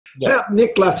Yeah, Yeah,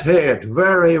 Niklas Hed,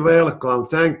 very welcome.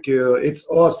 Thank you. It's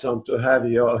awesome to have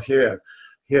you here.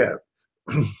 Here.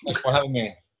 thanks for having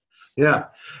me. Yeah,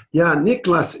 yeah.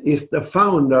 Niklas is the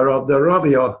founder of the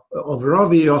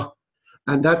Rovio,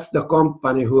 and that's the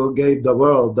company who gave the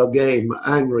world the game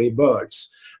Angry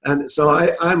Birds. And so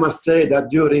I must say that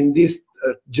during this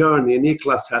journey,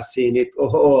 Niklas has seen it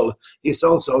all. He's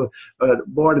also a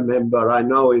board member, I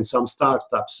know, in some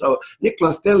startups. So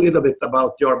Niklas, tell a little bit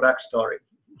about your backstory.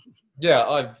 Yeah,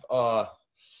 I've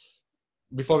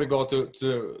before we go to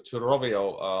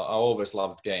Rovio, I always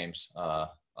loved games.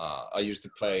 I used to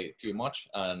play too much,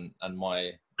 and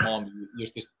my mom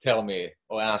used to tell me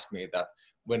or ask me that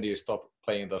when do you stop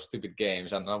playing those stupid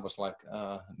games, and I was like,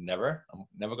 never. I'm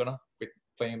never gonna quit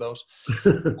playing those.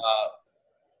 Uh,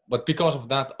 but because of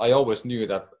that, I always knew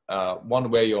that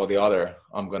one way or the other,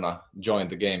 I'm gonna join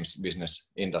the games business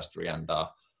industry, and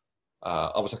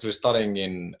I was actually studying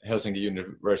in Helsinki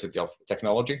University of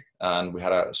Technology, and we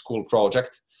had a school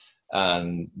project.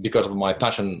 And because of my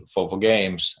passion for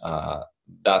games,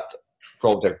 that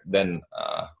project then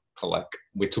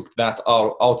we took that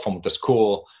out from the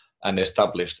school and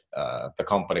established the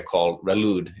company called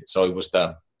Relude. So it was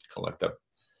the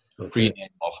the pre-name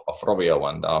of Rovio,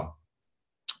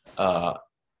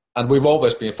 and we've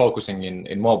always been focusing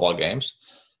in mobile games.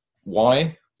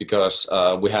 Why? Because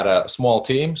we had a small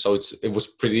team, so it was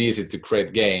pretty easy to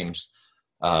create games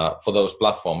for those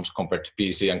platforms compared to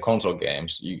PC and console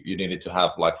games. You needed to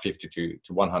have like 50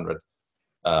 to 100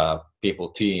 people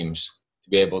teams to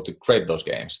be able to create those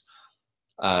games.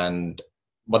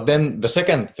 But then the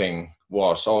second thing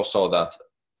was also that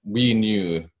we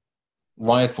knew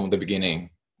right from the beginning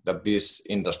that this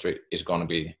industry is going to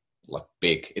be like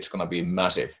big. It's going to be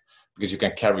massive because you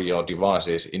can carry your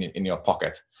devices in your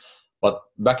pocket. But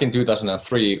back in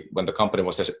 2003, when the company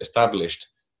was established,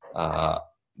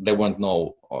 there weren't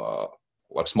no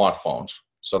like smartphones.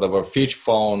 So there were feature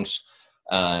phones,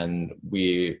 and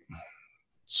we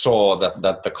saw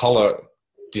that the color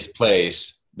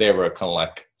displays, they were kind of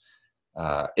like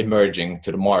emerging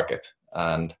to the market,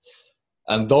 and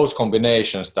those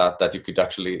combinations that you could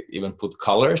actually even put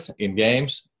colors in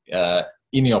games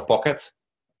in your pocket,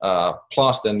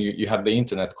 plus then you have the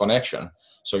internet connection,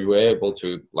 so you were able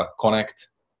to like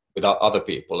connect with other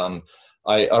people. And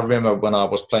I remember when I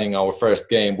was playing our first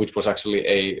game, which was actually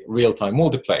a real-time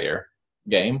multiplayer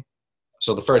game.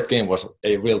 So the first game was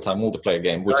a real-time multiplayer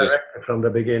game, which is from the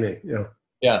beginning. Yeah.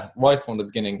 Yeah, right from the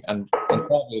beginning, and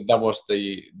probably that was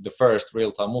the first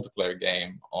real-time multiplayer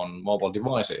game on mobile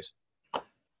devices.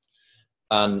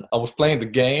 And I was playing the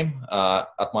game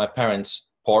at my parents'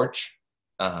 porch.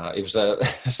 It was a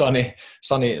sunny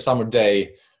summer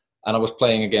day, and I was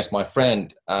playing against my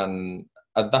friend. And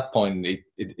at that point,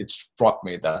 it struck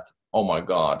me that, oh my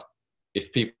God,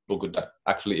 if people could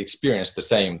actually experience the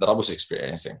same that I was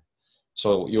experiencing.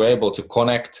 So you're able to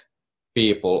connect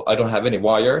people. I don't have any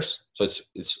wires, so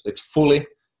it's fully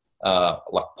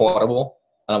like portable,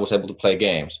 and I was able to play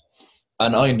games.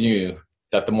 And I knew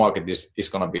that the market is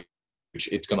going to be,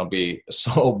 it's going to be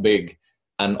so big,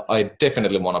 and I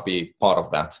definitely want to be part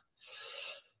of that.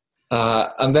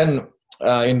 And then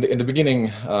in the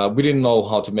beginning, we didn't know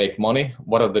how to make money.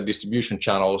 What are the distribution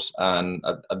channels? And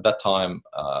at that time,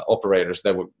 operators,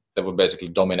 they were basically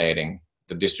dominating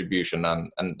the distribution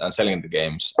and selling the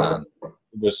games. And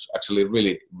it was actually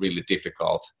really, really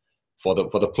difficult for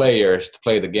the players to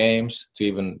play the games, to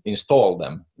even install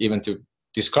them, even to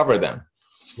discover them.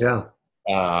 Yeah.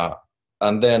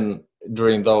 And then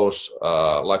during those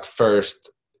like first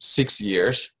 6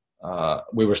 years,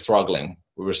 we were struggling.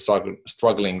 We were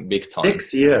struggling big time.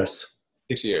 6 years.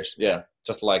 6 years, yeah.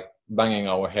 Just like banging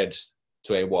our heads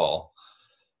to a wall.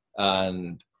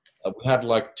 And we had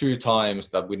like 2 times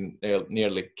that we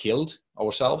nearly killed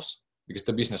ourselves because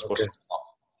the business was so tough.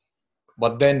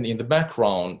 But then in the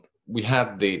background, we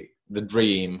had the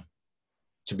dream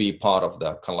to be part of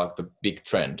the kind of like the big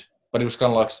trend. But it was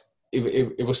kind of like,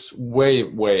 it was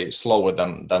way slower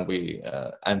than we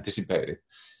anticipated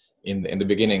in the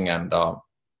beginning.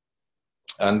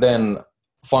 And then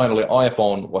finally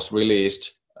iPhone was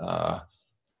released,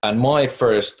 and my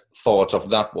first thoughts of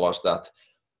that was that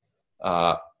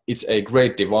it's a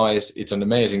great device, it's an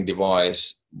amazing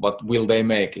device, but will they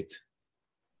make it?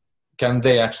 Can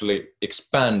they actually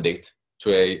expand it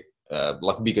to a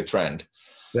like bigger trend?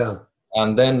 Yeah.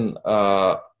 And then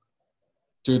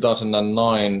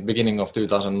 2009, beginning of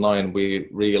 2009, we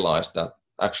realized that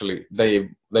actually they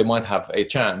might have a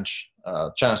chance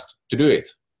to do it.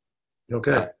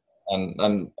 Okay.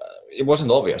 And it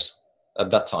wasn't obvious at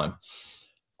that time.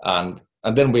 And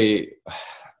then we,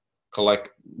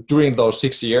 like during those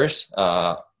 6 years,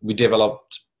 we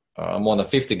developed more than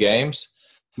 50 games.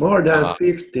 More than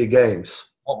 50 games.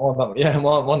 More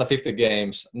than 50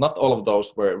 games. Not all of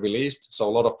those were released, so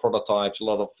a lot of prototypes, a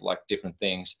lot of like different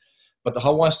things. But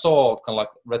how I saw kind of like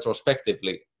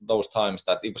retrospectively those times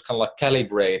that it was kind of like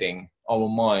calibrating our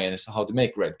minds how to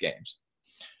make great games.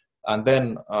 And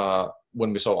then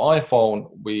when we saw iPhone,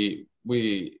 we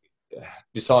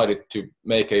decided to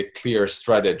make a clear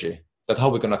strategy that how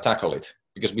we're going to tackle it,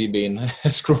 because we've been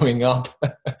screwing up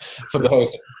for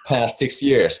those past 6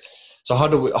 years. So how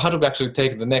do we actually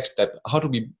take the next step? How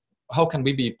can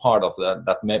we be part of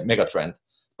that mega trend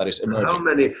that is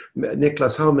emerging?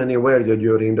 Niklas, how many were you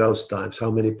during those times? How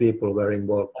many people were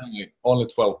involved? Only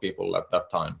 12 people at that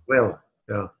time. Well,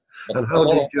 yeah. But and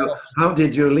how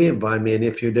did you live? I mean,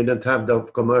 if you didn't have the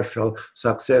commercial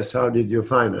success, how did you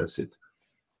finance it?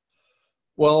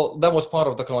 Well, that was part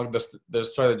of the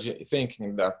strategy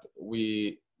thinking, that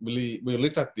we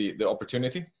looked at the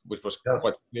opportunity, which was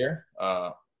quite clear,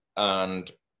 and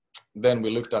then we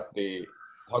looked at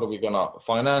how are we gonna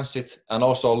finance it, and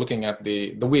also looking at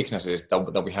the weaknesses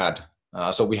that we had.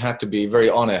 So we had to be very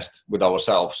honest with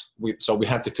ourselves. So we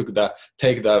had to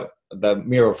take the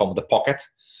mirror from the pocket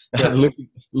and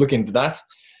look into that,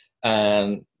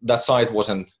 and that side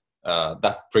wasn't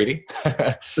that pretty.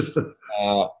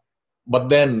 But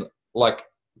then, like,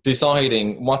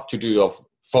 deciding what to do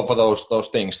for those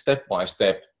things step by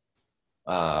step,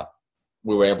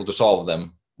 we were able to solve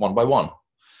them one by one.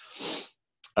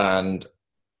 And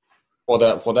for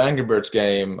the Angry Birds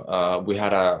game, we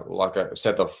had a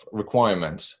set of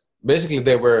requirements. Basically,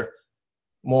 they were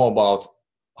more about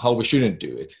how we shouldn't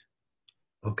do it,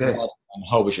 and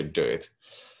how we should do it,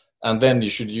 and then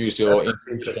you should use your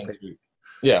interesting.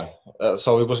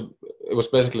 So it was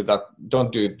basically that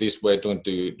don't do it this way, don't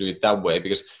do it that way,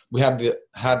 because we had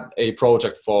a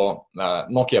project for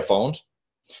Nokia phones.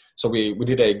 So we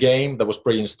did a game that was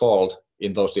pre-installed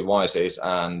in those devices,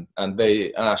 and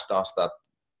they asked us that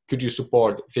could you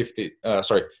support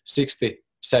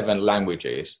 67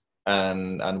 languages,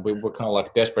 and we were kind of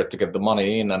like desperate to get the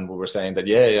money in, and we were saying that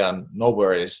yeah, no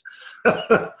worries.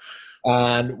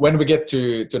 And when we get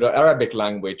to the Arabic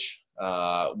language,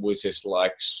 which is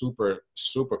like super,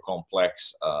 super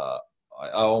complex. I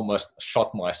almost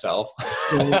shot myself.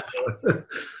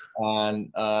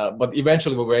 But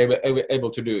eventually we were able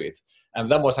to do it. And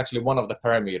that was actually one of the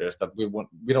parameters that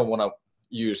we don't want to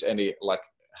use any like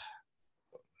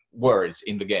words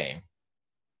in the game.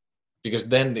 Because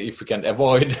then if we can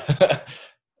avoid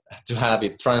to have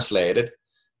it translated,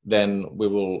 then we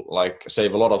will like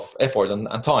save a lot of effort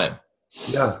and time.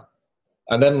 Yeah.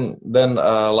 And then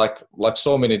like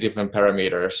so many different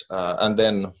parameters, and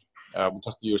then we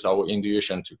just use our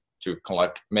intuition to kind of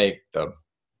like make the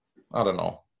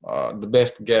the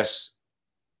best guess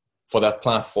for that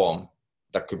platform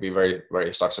that could be very,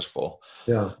 very successful.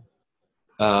 Yeah.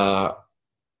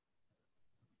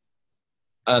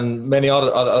 And many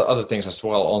other things as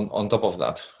well on top of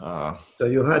that. So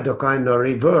you had a kind of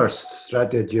reverse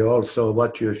strategy also,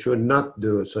 what you should not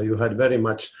do. So you had very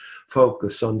much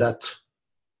focus on that.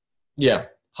 Yeah,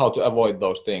 how to avoid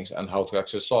those things and how to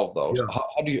actually solve those. Yeah.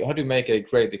 How do you make a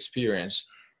great experience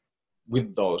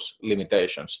with those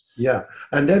limitations? Yeah,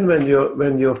 and then when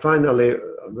you finally,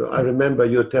 I remember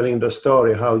you telling the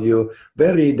story how you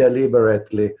very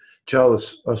deliberately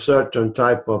chose a certain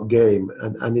type of game,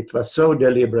 and it was so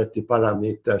deliberately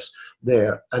parameters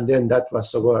there, and then that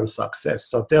was a world success.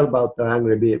 So tell about the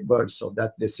Angry Birds of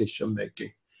that decision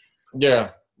making.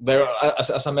 Yeah. There,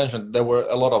 as I mentioned, there were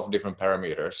a lot of different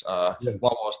parameters.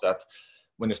 One was that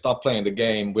when you start playing the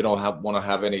game, we don't want to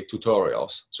have any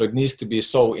tutorials. So it needs to be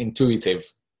so intuitive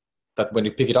that when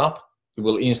you pick it up, you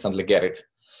will instantly get it.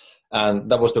 And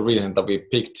that was the reason that we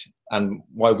picked and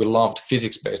why we loved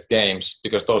physics-based games,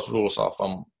 because those rules are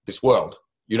from this world.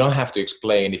 You don't have to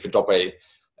explain if you drop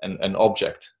an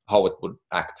object, how it would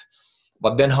act.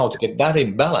 But then how to get that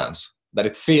in balance, that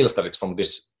it feels that it's from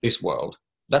this world.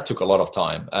 That took a lot of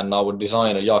time, and our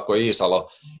designer Jaakko Iisalo,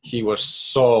 he was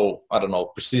so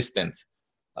persistent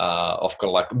of kind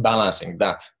of like balancing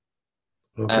that,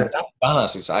 and that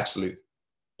balance is actually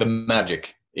the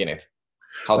magic in it.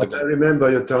 I remember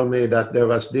you told me that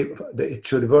it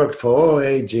should work for all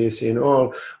ages in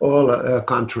all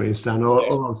countries and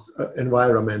all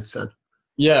environments.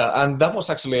 And that was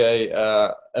actually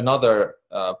another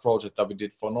project that we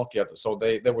did for Nokia. So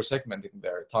they were segmenting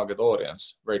their target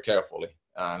audience very carefully.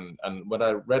 And when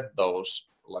I read those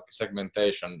like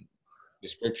segmentation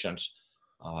descriptions,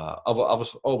 I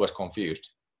was always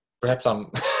confused. Perhaps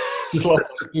I'm slow and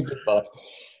stupid, but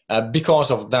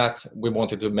because of that, we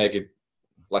wanted to make it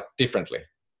like differently.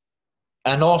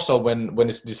 And also when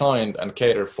it's designed and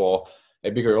catered for a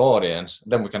bigger audience,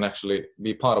 then we can actually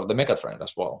be part of the mega trend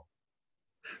as well.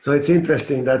 So it's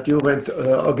interesting that you went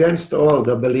against all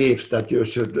the beliefs that you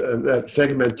should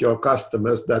segment your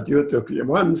customers, that you took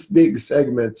one big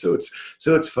segment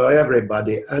suits for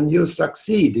everybody, and you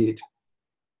succeeded.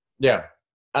 Yeah,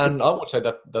 and I would say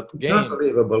that game,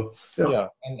 unbelievable. yeah,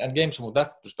 and games from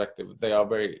that perspective, they are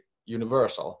very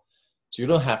universal. So you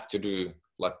don't have to do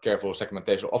like careful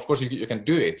segmentation. Of course, you can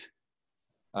do it,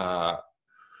 but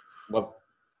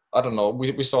I don't know.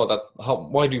 We saw that.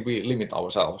 Why do we limit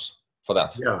ourselves for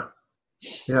that?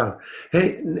 Yeah.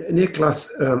 Hey, Niklas,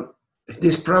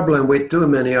 this problem with too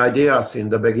many ideas in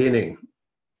the beginning.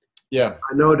 Yeah.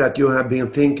 I know that you have been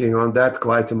thinking on that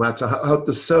quite much, how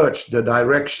to search the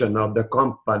direction of the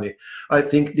company. I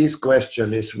think this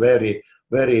question is very,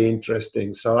 very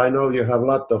interesting. So I know you have a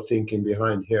lot of thinking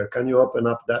behind here. Can you open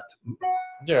up that?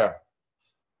 Yeah.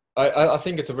 I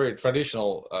think it's a very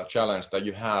traditional challenge that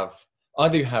you have.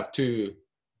 Either you have too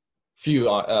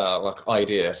few like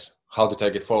ideas how to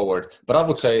take it forward, but I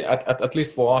would say at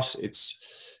least for us, it's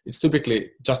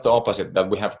typically just the opposite, that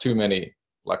we have too many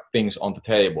like things on the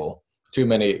table, too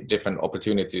many different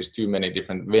opportunities, too many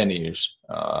different venues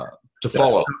to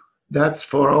follow. That's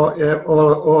for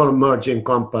all merging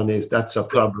companies. That's a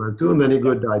problem. Too many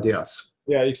good ideas.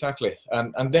 Yeah, exactly.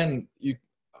 And then you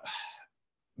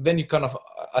kind of,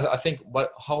 I think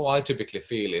how I typically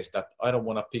feel is that I don't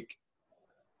want to pick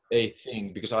a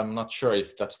thing because I'm not sure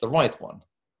if that's the right one.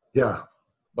 Yeah.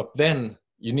 But then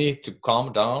you need to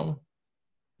calm down.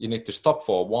 You need to stop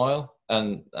for a while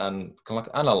and kind of like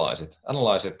analyze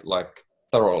it like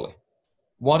thoroughly.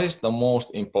 What is the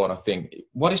most important thing?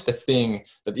 What is the thing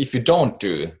that if you don't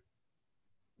do,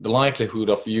 the likelihood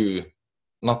of you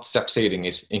not succeeding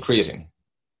is increasing?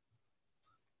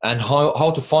 And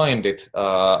how to find it?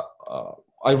 I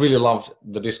really love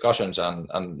the discussions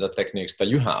and the techniques that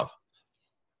you have.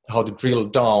 How to drill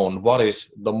down what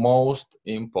is the most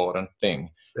important thing.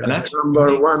 And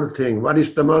number one thing. What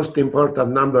is the most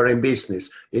important number in business?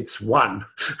 It's one.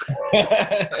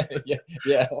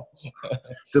 yeah.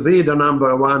 To be the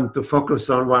number one, to focus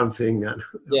on one thing.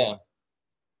 Yeah.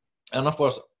 And of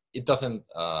course, it doesn't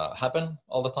happen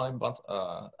all the time, but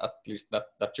at least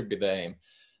that should be the aim.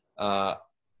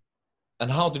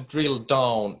 And how to drill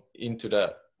down into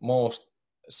the most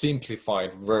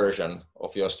simplified version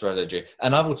of your strategy.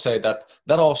 And I would say that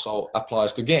also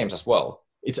applies to games as well.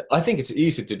 I think it's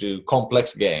easy to do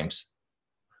complex games,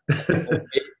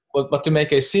 but to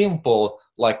make a simple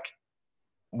like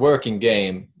working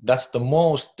game, that's the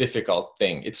most difficult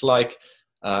thing. It's like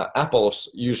Apple's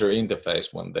user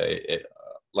interface when they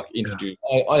like introduced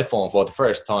iPhone for the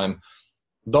first time.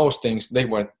 Those things, they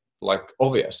weren't like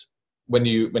obvious. When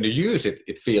you use it,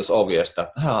 it feels obvious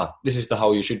that this is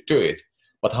how you should do it.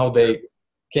 But how they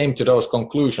came to those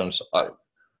conclusions,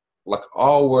 like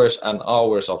hours and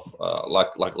hours of like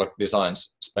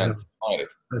designs spent on it.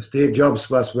 And Steve Jobs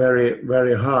was very,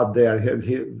 very hard there.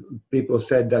 People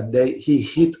said that he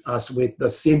hit us with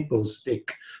the simple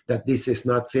stick, that this is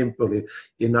not simple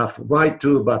enough. Why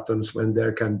two buttons when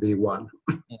there can be one?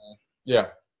 Yeah,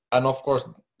 and of course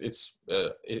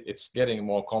it's getting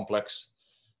more complex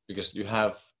because you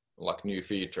have like new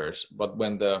features. But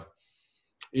when the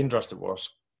industry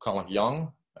was kind of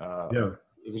young,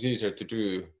 it was easier to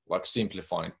do like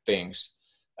simplifying things.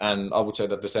 And I would say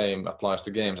that the same applies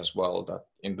to games as well, that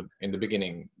in the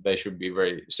beginning they should be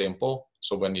very simple.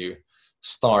 So when you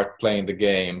start playing the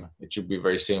game, it should be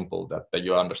very simple, that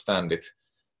you understand it,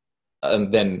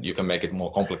 and then you can make it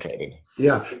more complicated.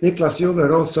 Yeah, Niklas, you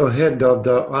were also head of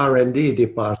the R&D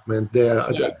department there.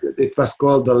 Yeah. It was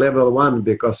called the level 1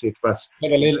 because it was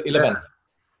level 11.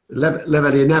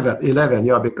 Level 11,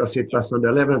 yeah, because it was on the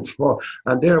 11th floor.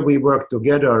 And there we worked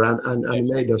together and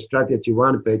made a strategy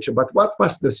one page. But what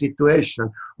was the situation?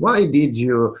 Why did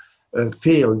you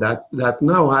feel that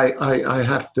now I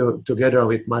have to, together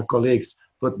with my colleagues,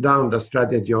 put down the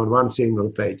strategy on one single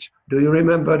page? Do you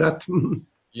remember that?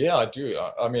 Yeah, I do.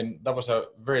 I mean, that was a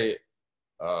very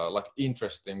like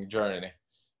interesting journey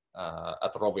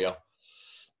at Rovio.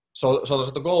 So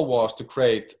the goal was to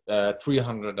create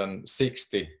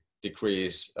 360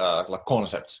 degrees like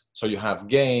concepts. So you have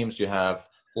games, you have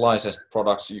licensed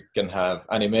products, you can have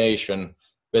animation,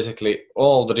 basically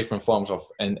all the different forms of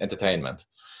entertainment.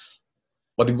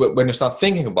 But when you start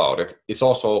thinking about it, it's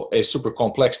also a super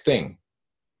complex thing.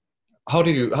 How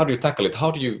do you tackle it? How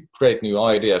do you create new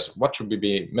ideas? What should we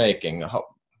be making?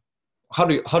 How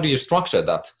do you structure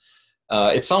that?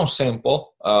 It sounds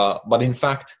simple, but in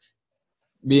fact,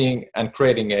 being and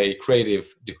creating a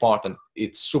creative department,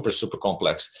 it's super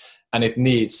complex, and it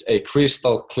needs a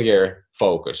crystal clear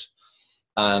focus.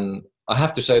 And I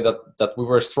have to say that we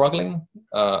were struggling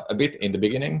a bit in the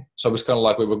beginning. So it was kind of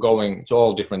like we were going to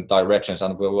all different directions,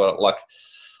 and we were like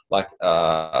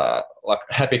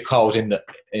happy cows in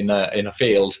a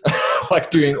field, like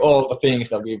doing all the things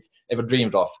that we've ever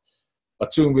dreamed of.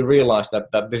 But soon we realized that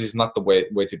this is not the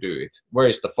way to do it. Where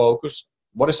is the focus?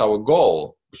 What is our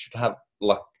goal? We should have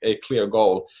like a clear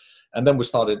goal. And then we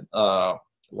started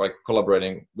like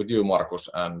collaborating with you, Markus,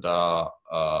 and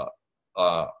that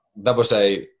was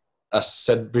as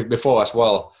said before as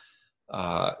well.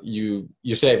 You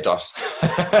saved us.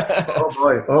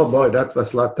 Oh boy, that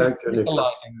was like, thank you,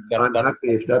 Niklas. I'm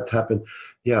happy if that happened.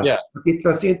 Yeah. It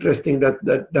was interesting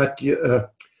that you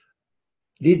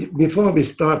did, before we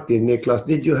started, Niklas,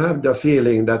 did you have the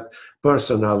feeling that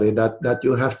personally that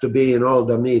you have to be in all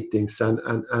the meetings and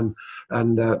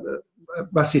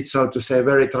was it, so to say,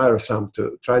 very tiresome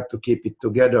to try to keep it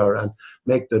together and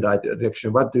make the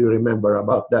direction? What do you remember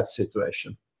about that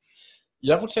situation?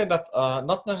 Yeah, I would say that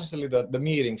not necessarily the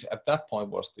meetings at that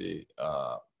point was the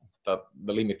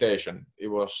limitation. It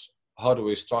was how do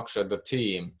we structure the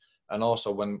team, and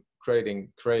also when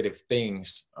creating creative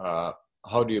things,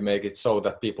 how do you make it so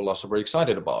that people are super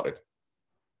excited about it?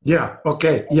 Yeah,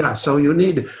 okay, yeah, so you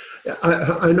need,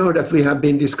 I know that we have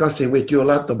been discussing with you a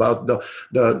lot about the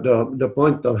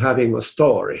point of having a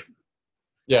story.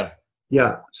 Yeah.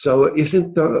 Yeah, so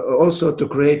isn't also to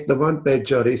create the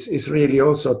one-pager is really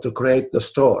also to create the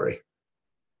story?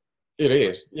 It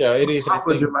is, yeah, it is. How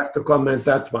would you like to comment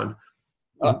that one?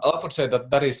 I would say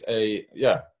that is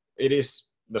it is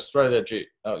the strategy.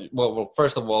 Well,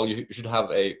 first of all, you should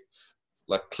have a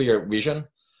like clear vision.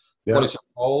 Yeah. What is your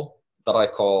goal? That I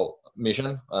call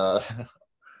mission.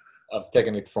 I've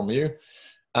taken it from you.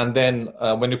 And then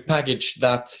when you package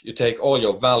that, you take all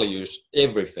your values,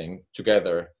 everything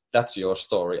together. That's your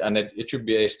story. And it should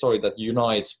be a story that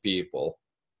unites people.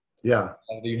 Yeah.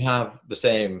 And you have the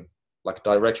same like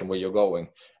direction where you're going.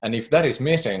 And if that is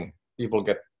missing, people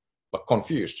get like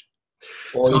confused.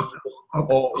 Or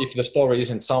if the story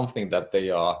isn't something that they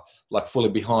are like fully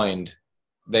behind,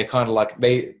 they kind of like,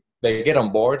 they get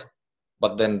on board,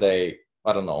 but then I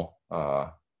don't know,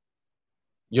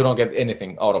 you don't get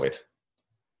anything out of it.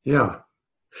 Yeah.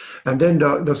 And then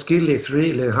the skill is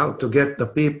really how to get the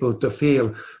people to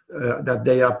feel that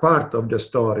they are part of the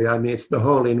story. I mean, it's the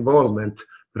whole involvement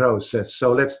process.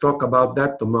 So let's talk about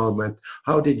that a moment.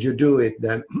 How did you do it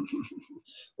then?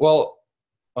 Well,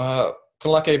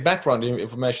 like a background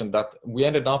information that we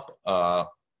ended up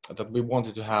that we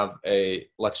wanted to have a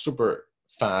like super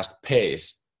fast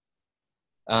pace.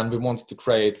 And we wanted to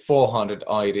create 400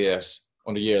 ideas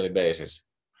on a yearly basis.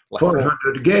 Like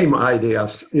 400 game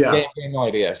ideas, yeah. Game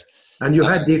ideas. And you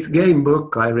had this game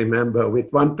book, I remember,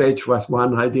 with one page was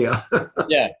one idea.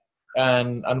 Yeah,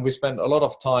 and we spent a lot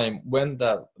of time when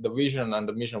the vision and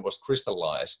the mission was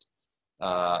crystallized.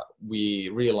 We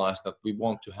realized that we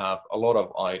want to have a lot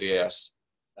of ideas,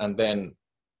 and then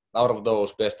out of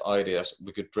those best ideas,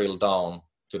 we could drill down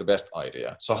to the best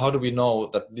idea. So how do we know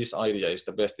that this idea is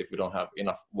the best if we don't have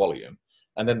enough volume?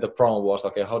 And then the problem was,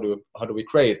 okay, how do we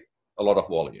create a lot of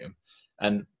volume?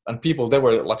 And people, they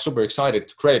were like super excited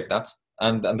to create that.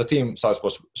 And the team size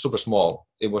was super small.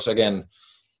 It was again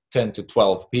 10 to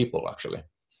 12 people actually.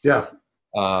 Yeah.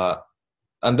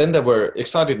 And then they were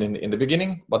excited in the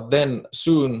beginning, but then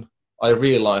soon I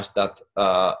realized that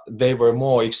they were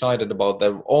more excited about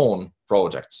their own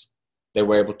projects they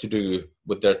were able to do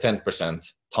with their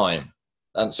 10% time.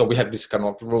 And so we had this kind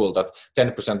of rule that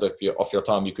 10% of your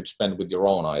time you could spend with your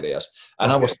own ideas. And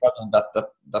okay. I was struggling that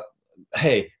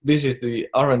hey, this is the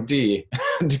R&D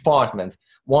department.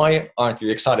 Why aren't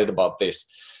you excited about this?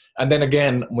 And then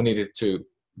again, we needed to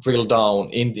drill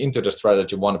down into the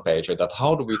strategy one page that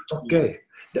how do we... Okay.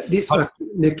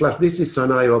 Niklas, this is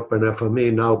an eye-opener for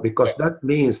me now, because that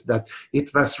means that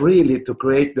it was really to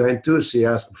create the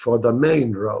enthusiasm for the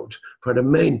main road, for the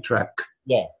main track.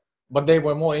 Yeah, but they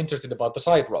were more interested about the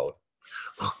side road.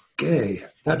 Okay.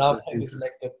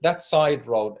 That side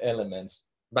road elements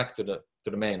back to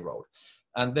the main road.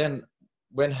 And then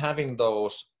when having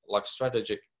those like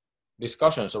strategic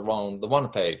discussions around the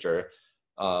one-pager,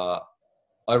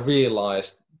 I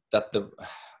realized that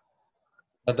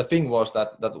the thing was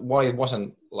that why it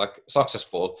wasn't like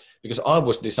successful, because I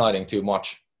was deciding too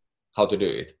much how to do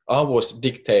it. I was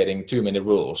dictating too many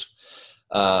rules.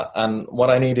 And what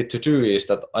I needed to do is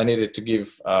that I needed to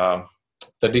give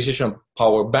the decision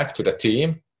power back to the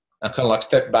team and kind of like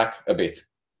step back a bit.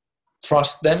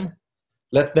 Trust them,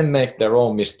 let them make their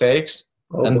own mistakes,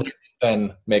 and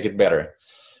then make it better.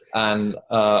 And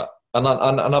I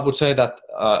would say that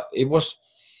it was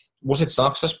it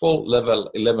successful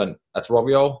level 11 at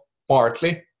Rovio?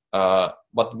 Partly,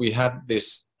 but we had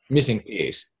this missing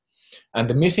piece. And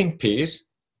the missing piece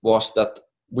was that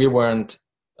we weren't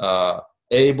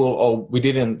able, or we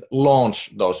didn't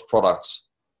launch those products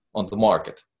on the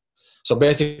market. So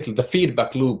basically the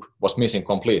feedback loop was missing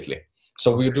completely.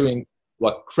 So we're doing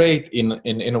like great in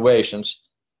innovations,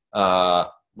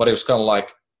 but it was kind of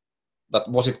like that,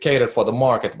 was it catered for the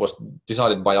market was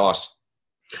decided by us.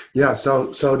 Yeah, so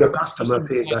the customer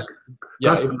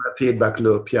feedback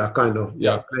loop, kind of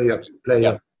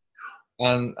play.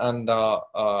 And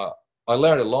I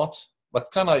learned a lot,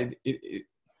 but kind of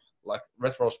like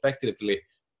retrospectively,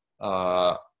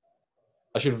 I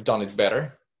should have done it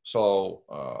better. So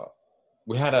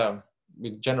we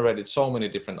generated so many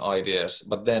different ideas,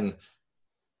 but then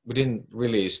we didn't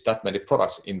release that many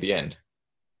products in the end.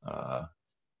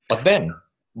 But then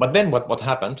what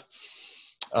happened?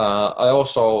 I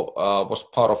also was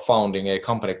part of founding a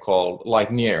company called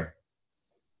Lightyear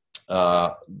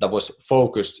that was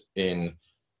focused in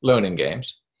learning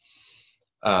games,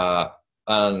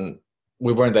 and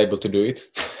we weren't able to do it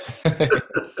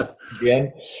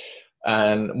again.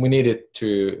 And we needed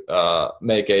to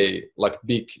make a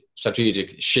big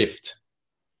strategic shift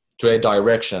to a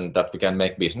direction that we can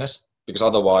make business, because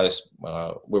otherwise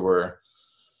we would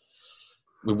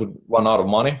run out of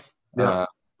money. Yeah.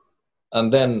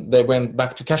 And then they went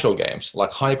back to casual games,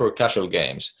 like hyper casual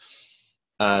games.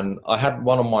 And I had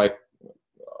one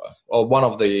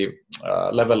of the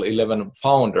Level 11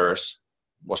 founders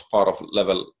was part of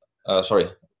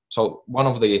So one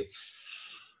of the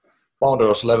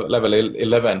founders Level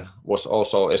 11 was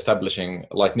also establishing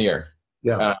Lightyear.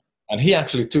 Yeah. And he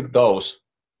actually took those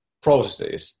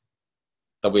processes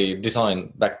that we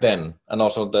designed back then, and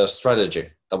also the strategy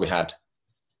that we had.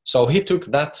 So he took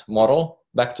that model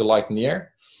back to Lightyear,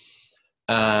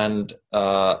 and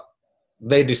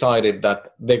they decided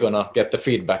that they're gonna get the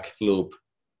feedback loop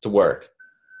to work.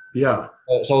 Yeah.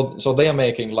 So they are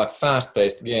making like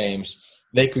fast-paced games.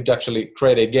 They could actually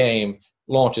create a game,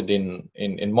 launch it in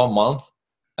 1 month,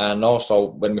 and also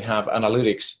when we have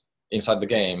analytics inside the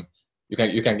game, you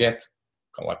can get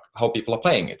kind of like how people are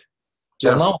playing it.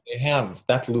 So now they have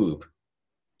that loop.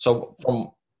 So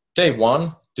from day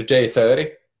 1 to day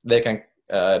 30, they can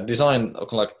decide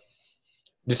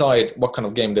what kind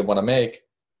of game they want to make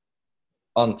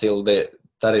until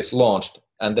that is launched,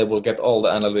 and they will get all the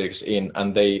analytics in,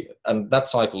 and that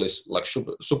cycle is like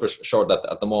super short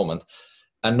at the moment.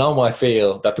 And now I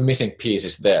feel that the missing piece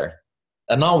is there,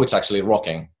 and now it's actually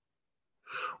rocking.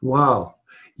 Wow.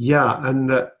 Yeah,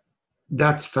 and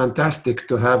that's fantastic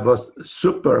to have a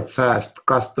super fast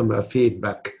customer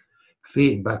feedback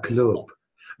loop.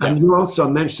 And you also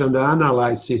mentioned the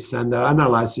analysis, and the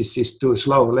analysis is too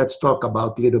slow. Let's talk a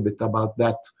little bit about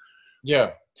that.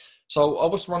 Yeah. So I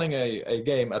was running a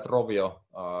game at Rovio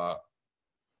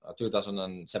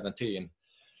 2017.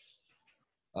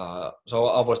 So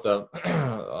I was the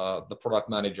product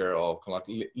manager, or kind of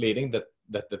like leading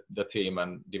the team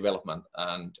and development.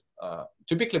 And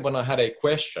typically when I had a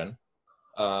question,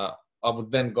 I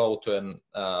would then go to an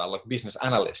business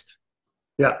analyst.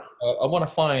 Yeah. I want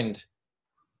to find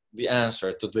the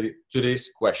answer to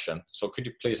this question. So could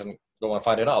you please go and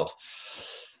find it out?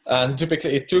 And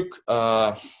typically it took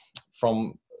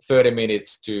from 30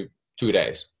 minutes to 2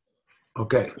 days.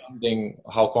 Okay. Depending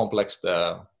how complex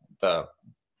the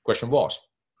question was.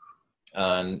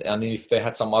 And if they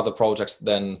had some other projects,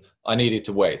 then I needed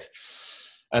to wait.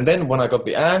 And then when I got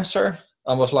the answer,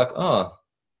 I was like, I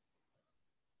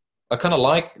kind of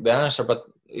like the answer, but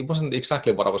it wasn't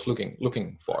exactly what I was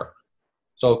looking for.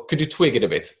 So could you tweak it a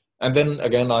bit? And then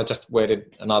again, I just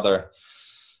waited another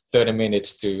 30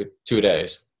 minutes to 2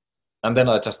 days. And then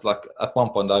I just at one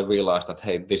point I realized that,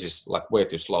 hey, this is like way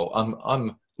too slow.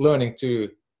 I'm learning too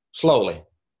slowly.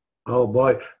 Oh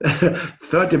boy,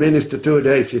 30 minutes to 2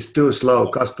 days is too slow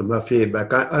customer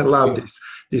feedback. I love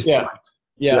this yeah. point.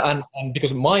 Yeah, and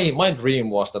because my dream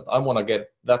was that I want to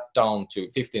get that down to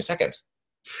 15 seconds.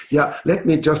 Yeah, let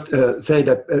me just say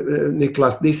that,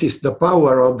 Niklas, this is the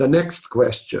power of the next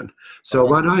question. So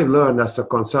what I've learned as a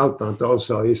consultant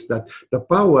also is that the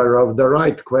power of the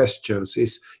right questions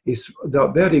is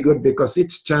very good, because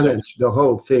it's challenged the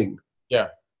whole thing. Yeah.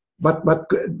 But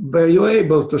were you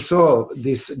able to solve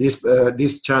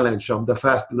this challenge of the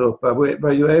fast loop?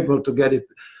 Were you able to get it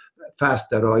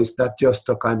faster, or is that just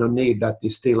a kind of need that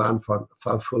is still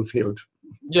unfulfilled?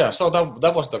 Yeah, so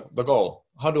that was the goal.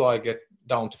 How do I get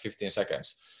down to 15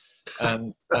 seconds?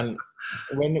 And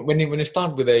when you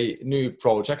start with a new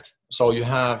project, so you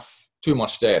have too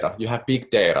much data, you have big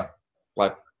data,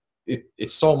 like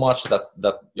it's so much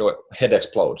that your head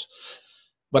explodes.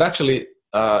 But actually,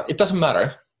 it doesn't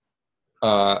matter.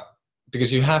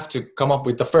 because you have to come up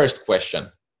with the first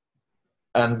question,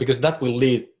 and because that will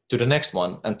lead to the next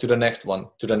one, and to the next one,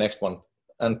 to the next one,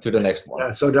 and to the next one.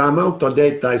 Yeah, so the amount of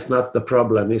data is not the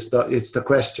problem, it's the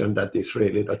question that is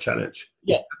really the challenge.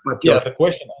 Yeah, yeah, the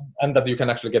question, and that you can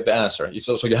actually get the answer.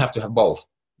 So you have to have both.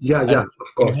 Yeah, yeah,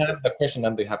 of course. When you have the question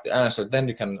and you have the answer, then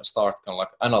you can start kind of like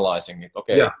analyzing it.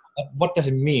 Okay, what does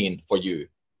it mean for you?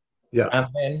 Yeah. And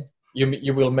then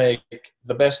you will make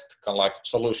the best kind of like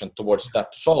solution towards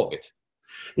that to solve it.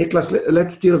 Niklas,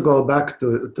 let's still go back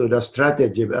to the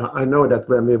strategy. I know that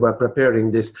when we were preparing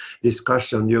this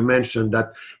discussion, you mentioned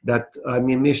that I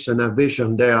mean, mission and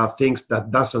vision, they are things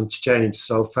that doesn't change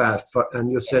so fast.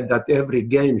 And you said that every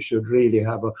game should really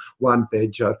have a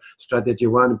one-pager, strategy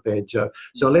one-pager.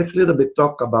 So let's a little bit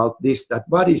talk about this, that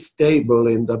what is stable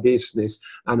in the business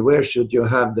and where should you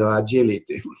have the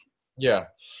agility? Yeah,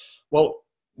 well,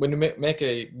 when you make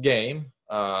a game,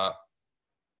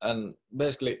 and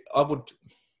basically I would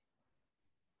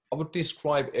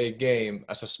describe a game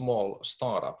as a small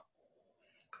startup,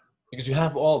 because you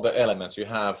have all the elements. You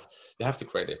have to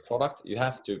create a product, you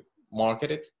have to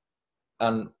market it,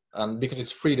 and because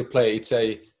it's free to play, it's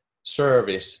a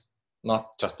service,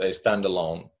 not just a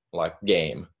standalone like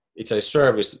game. It's a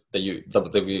service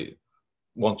that we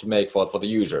want to make for the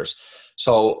users.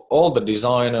 So all the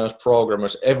designers,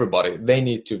 programmers, everybody, they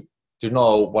need to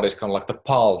know what is kind of like the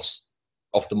pulse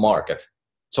of the market.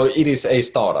 So it is a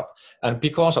startup, and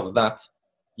because of that,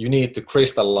 you need to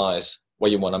crystallize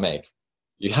what you want to make.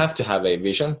 You have to have a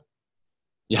vision,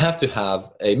 you have to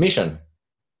have a mission.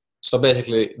 So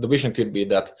basically the vision could be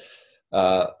that,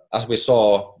 as we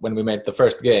saw when we made the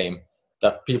first game,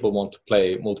 that people want to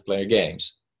play multiplayer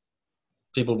games,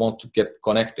 people want to get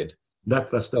connected.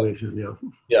 That was the vision.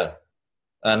 Yeah.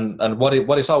 And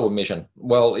what is our mission?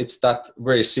 Well, it's that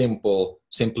very simple,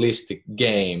 simplistic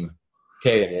game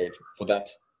catered for that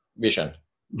vision.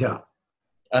 Yeah.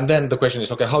 And then the question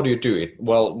is, okay, how do you do it?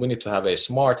 Well, we need to have a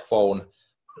smartphone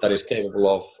that is capable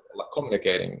of like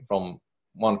communicating from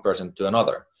one person to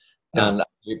another. Yeah. And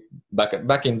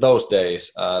back in those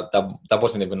days, that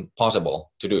wasn't even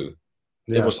possible to do.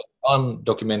 Yeah. It was an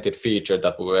undocumented feature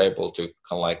that we were able to kind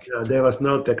of like. Yeah, there was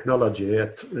no technology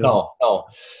yet. Yeah. No.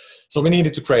 So we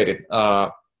needed to create it.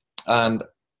 And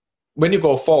when you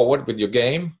go forward with your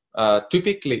game,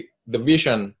 typically the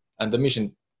vision and the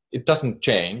mission, it doesn't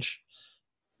change,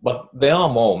 but there are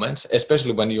moments,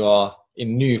 especially when you are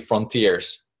in new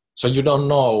frontiers, so you don't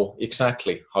know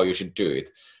exactly how you should do it.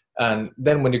 And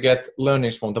then when you get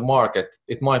learnings from the market,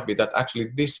 it might be that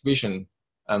actually this vision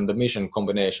and the mission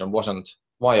combination wasn't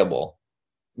viable.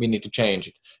 We need to change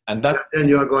it. And that then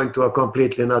you are going to a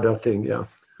completely another thing.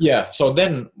 Yeah. So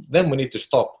then we need to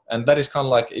stop. And that is kind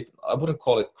of like it. I wouldn't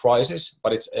call it crisis,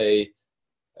 but it's a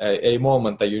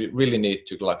moment that you really need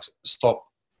to like stop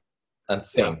and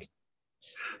think. Yeah.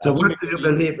 So what do you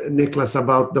believe, Niklas,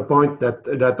 about the point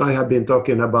that I have been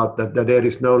talking about, that there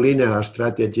is no linear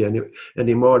strategy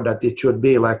anymore, that it should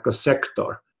be like a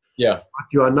sector? Yeah. But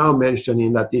you are now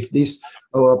mentioning that if this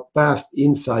path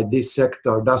inside this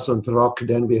sector doesn't rock,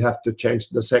 then we have to change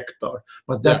the sector.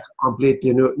 But that's a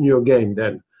completely new game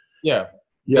then. Yeah.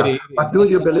 Yeah. But do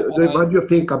you believe, what do you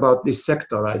think about this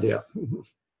sector idea?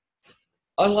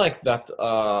 I like that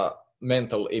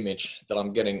mental image that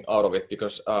I'm getting out of it,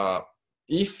 because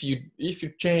if you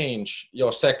change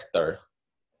your sector,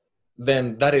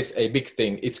 then that is a big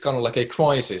thing. It's kind of like a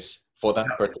crisis for that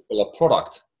particular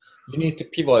product. You need to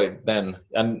pivot then,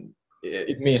 and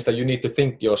it means that you need to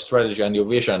think your strategy and your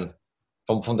vision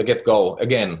from the get-go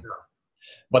again. Yeah.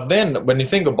 But then when you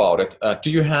think about it,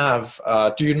 do you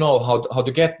know how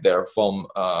to get there from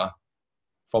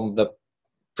the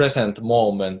present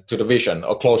moment to the vision,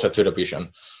 or closer to the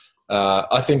vision?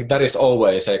 I think that is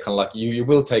always a kind of like you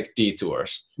will take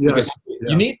detours, because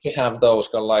you need to have those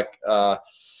kind of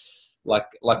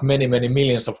like many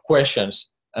millions of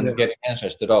questions and getting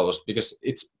answers to those, because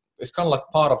it's kind of like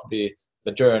part of the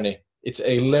journey. It's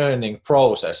a learning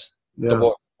process.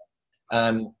 Yeah.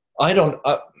 And I don't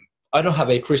have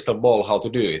a crystal ball how to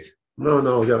do it. No.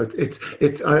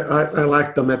 I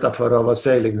like the metaphor of a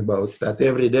sailing boat, that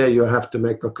every day you have to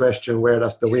make a question, where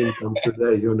does the wind come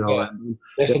today, you know? Yeah.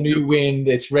 There's a new wind,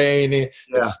 it's rainy,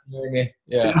 it's stormy.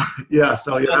 Yeah. Yeah,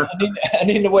 so you have and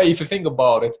in a way, if you think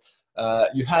about it,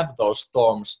 you have those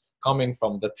storms coming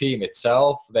from the team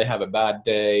itself. They have a bad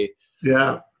day.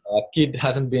 Yeah. Kid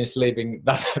hasn't been sleeping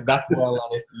that well,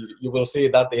 and you will see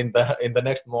that in the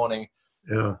next morning.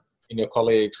 Yeah. In your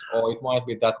colleagues, or it might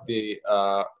be that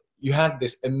you had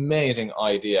this amazing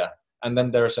idea, and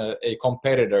then there's a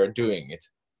competitor doing it.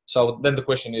 So then the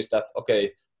question is that,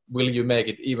 okay, will you make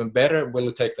it even better? Will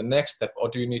you take the next step, or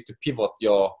do you need to pivot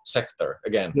your sector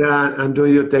again? Yeah, and do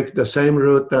you take the same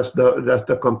route as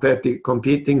the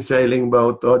competing sailing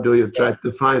boat, or do you try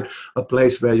to find a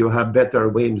place where you have better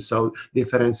wind? So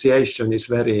differentiation is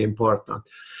very important.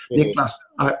 Niklas,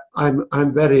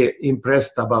 I'm very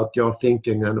impressed about your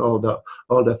thinking and all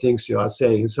the things you are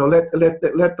saying. So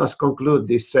let us conclude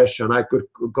this session. I could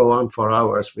go on for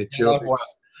hours with you.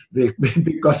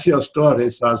 Because your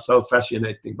stories are so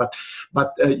fascinating.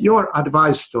 But your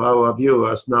advice to our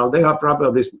viewers now, they are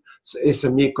probably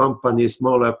SME companies,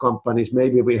 smaller companies,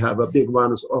 maybe we have a big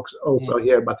ones also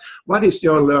here, but what is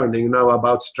your learning now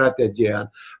about strategy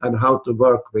and how to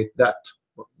work with that?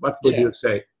 What would you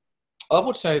say? I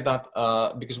would say that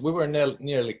because we were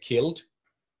nearly killed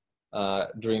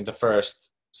during the first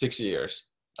 6 years,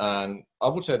 and I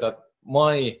would say that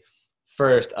my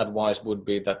first advice would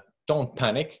be that don't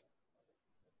panic,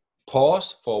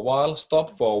 pause for a while,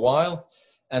 stop for a while,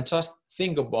 and just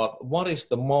think about what is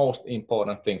the most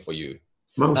important thing for you.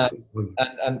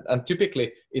 And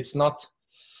typically it's not,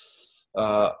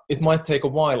 it might take a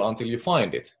while until you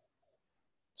find it.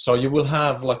 So you will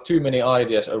have like too many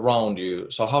ideas around you.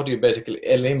 So how do you basically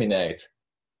eliminate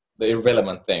the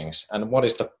irrelevant things? And what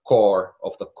is the core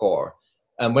of the core?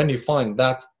 And when you find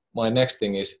that, my next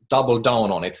thing is double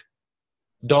down on it.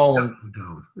 Double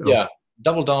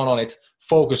down on it,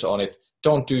 focus on it.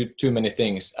 Don't do too many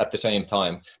things at the same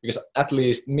time. Because at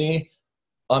least me,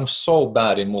 I'm so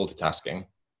bad in multitasking.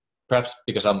 Perhaps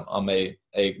because I'm a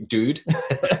dude.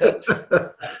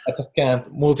 I just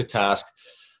can't multitask.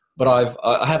 But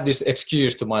I have this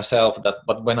excuse to myself that,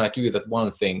 but when I do that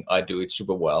one thing, I do it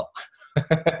super well.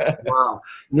 Wow.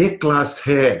 Niklas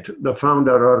Hed, the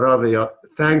founder of Ravio.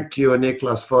 Thank you,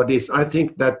 Niklas, for this. I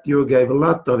think that you gave a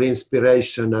lot of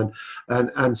inspiration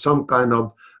and some kind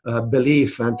of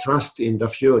belief and trust in the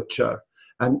future.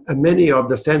 And many of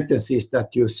the sentences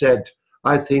that you said,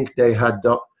 I think they had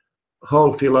the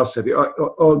whole philosophy,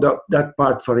 all that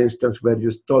part, for instance, where you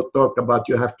talk about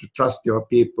you have to trust your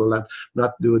people and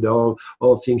not do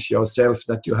all things yourself,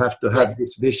 that you have to have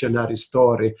this visionary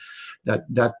story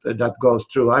that goes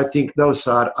through. I think those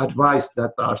are advice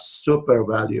that are super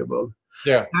valuable.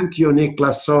 Yeah. Thank you,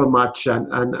 Niklas, so much,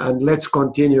 and let's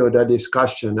continue the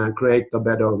discussion and create a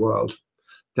better world.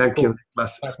 Thank you,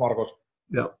 Niklas. Thanks, Markus.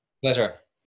 Yeah. Pleasure.